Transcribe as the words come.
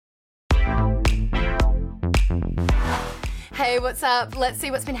Hey, what's up? Let's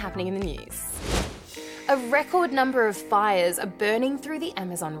see what's been happening in the news. A record number of fires are burning through the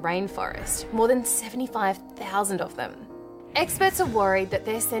Amazon rainforest, more than 75,000 of them. Experts are worried that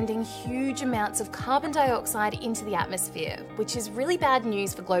they're sending huge amounts of carbon dioxide into the atmosphere, which is really bad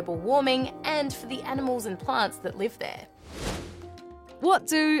news for global warming and for the animals and plants that live there. What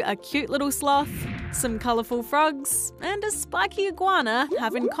do a cute little sloth, some colourful frogs, and a spiky iguana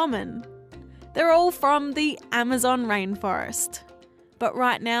have in common? They're all from the Amazon rainforest. But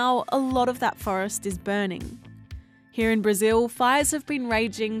right now, a lot of that forest is burning. Here in Brazil, fires have been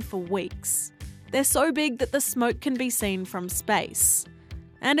raging for weeks. They're so big that the smoke can be seen from space.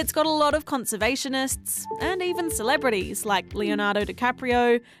 And it's got a lot of conservationists, and even celebrities like Leonardo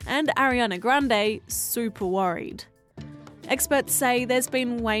DiCaprio and Ariana Grande super worried. Experts say there's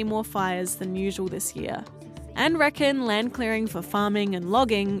been way more fires than usual this year, and reckon land clearing for farming and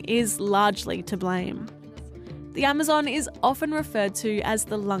logging is largely to blame. The Amazon is often referred to as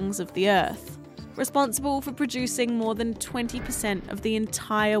the lungs of the earth, responsible for producing more than 20% of the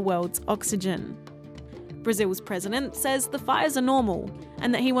entire world's oxygen. Brazil's president says the fires are normal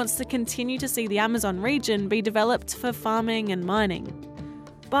and that he wants to continue to see the Amazon region be developed for farming and mining.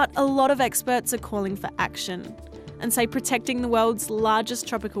 But a lot of experts are calling for action and say protecting the world's largest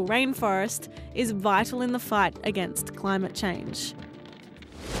tropical rainforest is vital in the fight against climate change.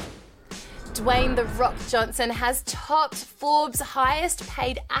 Dwayne The Rock Johnson has topped Forbes Highest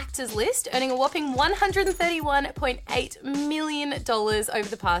Paid Actors list, earning a whopping $131.8 million over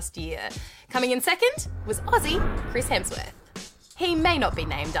the past year. Coming in second was Aussie Chris Hemsworth. He may not be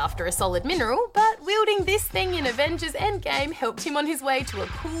named after a solid mineral, but wielding this thing in Avengers Endgame helped him on his way to a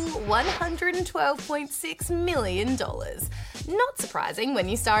cool $112.6 million. Not surprising when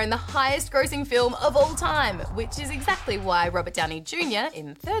you star in the highest grossing film of all time, which is exactly why Robert Downey Jr.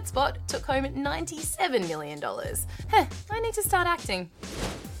 in third spot took home $97 million. I need to start acting.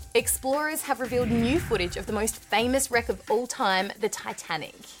 Explorers have revealed new footage of the most famous wreck of all time, the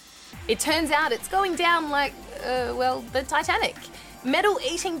Titanic. It turns out it's going down like, the Titanic.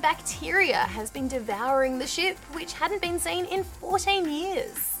 Metal-eating bacteria has been devouring the ship, which hadn't been seen in 14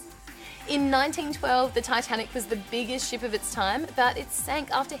 years. In 1912, the Titanic was the biggest ship of its time, but it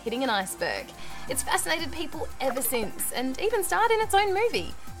sank after hitting an iceberg. It's fascinated people ever since, and even starred in its own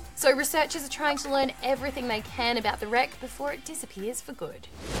movie. So researchers are trying to learn everything they can about the wreck before it disappears for good.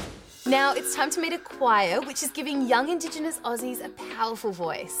 Now it's time to meet a choir, which is giving young Indigenous Aussies a powerful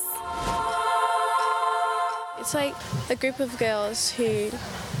voice. It's like a group of girls who,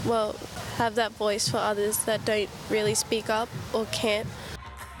 have that voice for others that don't really speak up or can't.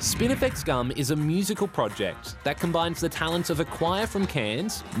 Spinifex Gum is a musical project that combines the talents of a choir from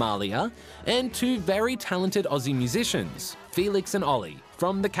Cairns, Malia, and two very talented Aussie musicians, Felix and Ollie,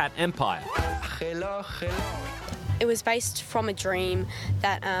 from the Cat Empire. Hello. It was based from a dream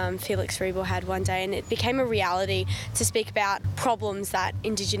that Felix Rebel had one day, and it became a reality to speak about problems that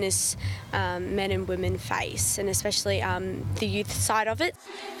Indigenous men and women face, and especially the youth side of it.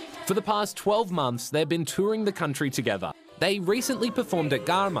 For the past 12 months, they've been touring the country together. They recently performed at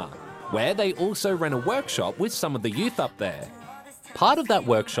Garma, where they also ran a workshop with some of the youth up there. Part of that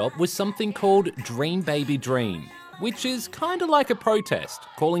workshop was something called Dream Baby Dream, which is kind of like a protest,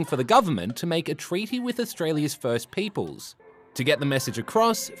 calling for the government to make a treaty with Australia's First Peoples. To get the message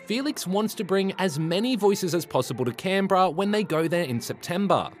across, Felix wants to bring as many voices as possible to Canberra when they go there in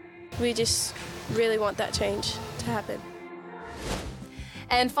September. We just really want that change to happen.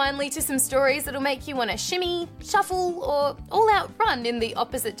 And finally, to some stories that'll make you want to shimmy, shuffle, or all-out run in the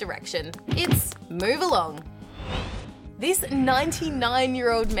opposite direction. It's Move Along. This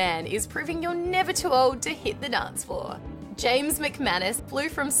 99-year-old man is proving you're never too old to hit the dance floor. James McManus flew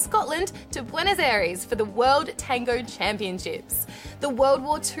from Scotland to Buenos Aires for the World Tango Championships. The World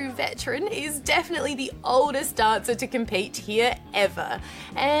War II veteran is definitely the oldest dancer to compete here ever.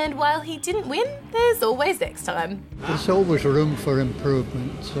 And while he didn't win, there's always next time. There's always room for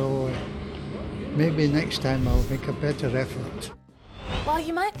improvement, so maybe next time I'll make a better effort. While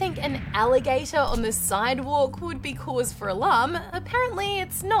you might think an alligator on the sidewalk would be cause for alarm, apparently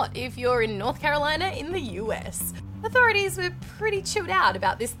it's not if you're in North Carolina in the US. Authorities were pretty chilled out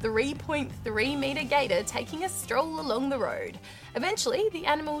about this 3.3 metre gator taking a stroll along the road. Eventually, the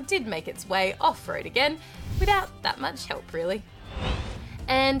animal did make its way off-road again, without that much help really.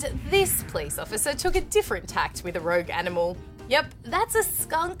 And this police officer took a different tact with a rogue animal. Yep, that's a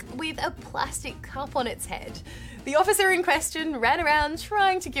skunk with a plastic cup on its head. The officer in question ran around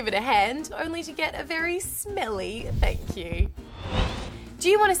trying to give it a hand, only to get a very smelly thank you. Do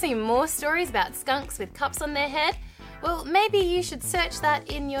you want to see more stories about skunks with cups on their head? Well, maybe you should search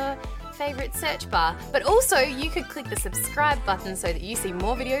that in your favourite search bar. But also, you could click the subscribe button so that you see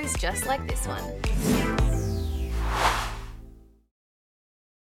more videos just like this one.